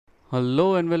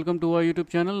Hello and welcome to our YouTube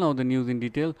channel. Now the news in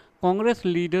detail. Congress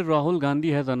leader Rahul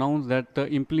Gandhi has announced that the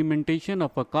implementation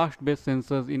of a caste-based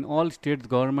census in all states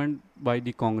government by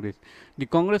the Congress. The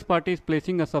Congress party is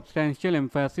placing a substantial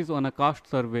emphasis on a caste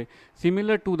survey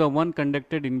similar to the one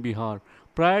conducted in Bihar.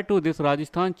 Prior to this,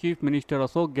 Rajasthan Chief Minister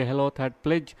Ashok Gehlot had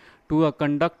pledged to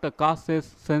conduct a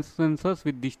caste census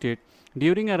with the state.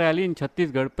 During a rally in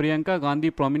Chhattisgarh, Priyanka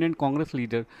Gandhi, prominent Congress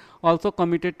leader, also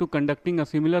committed to conducting a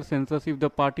similar census if the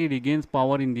party regains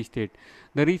power in the state.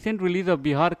 The recent release of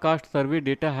Bihar caste survey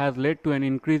data has led to an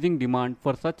increasing demand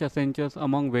for such a census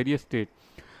among various states.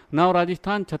 Now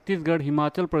Rajasthan, Chhattisgarh,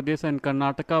 Himachal Pradesh and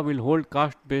Karnataka will hold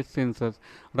caste-based census.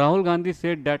 Rahul Gandhi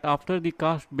said that after the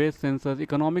caste-based census,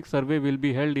 economic survey will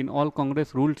be held in all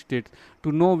Congress-ruled states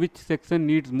to know which section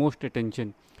needs most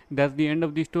attention. That's the end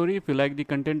of the story. If you like the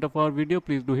content of our video,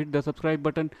 please do hit the subscribe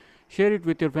button, share it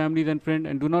with your families and friends,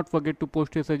 and do not forget to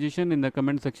post your suggestion in the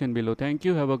comment section below. Thank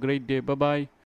you. Have a great day. Bye-bye.